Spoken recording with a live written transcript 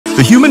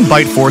The human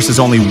bite force is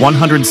only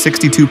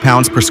 162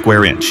 pounds per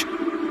square inch.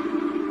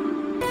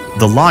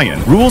 The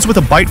lion rules with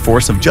a bite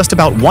force of just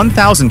about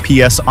 1,000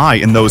 psi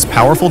in those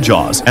powerful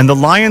jaws, and the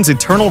lion's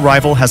eternal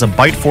rival has a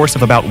bite force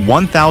of about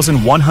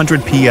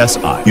 1,100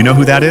 psi. You know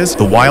who that is?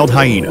 The wild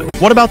hyena.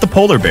 What about the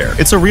polar bear?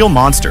 It's a real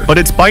monster, but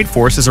its bite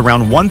force is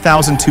around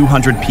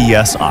 1,200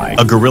 psi.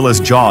 A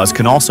gorilla's jaws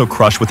can also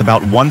crush with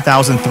about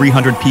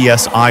 1,300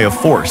 psi of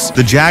force.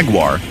 The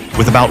jaguar,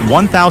 with about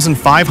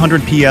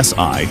 1,500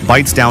 psi,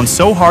 bites down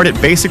so hard it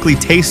basically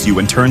tastes you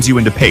and turns you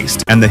into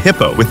paste. And the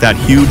hippo, with that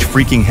huge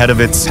freaking head of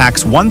its,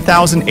 packs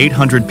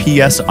 1,800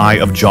 psi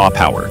of jaw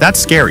power. That's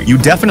scary. You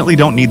definitely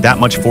don't need that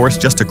much force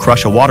just to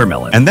crush a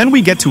watermelon. And then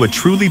we get to a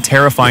truly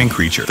terrifying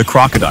creature, the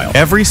crocodile.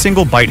 Every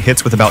single bite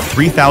hits with about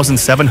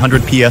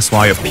 3,700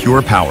 psi of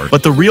pure power.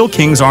 But the real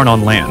kings aren't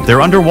on land.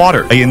 They're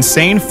underwater. An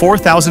insane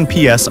 4,000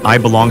 psi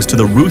belongs to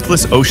the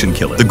ruthless ocean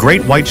killer, the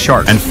great white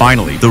shark. And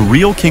finally, the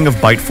real king of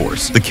bite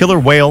force, the killer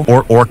whale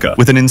or orca,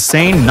 with an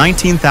insane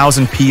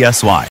 19,000 psi.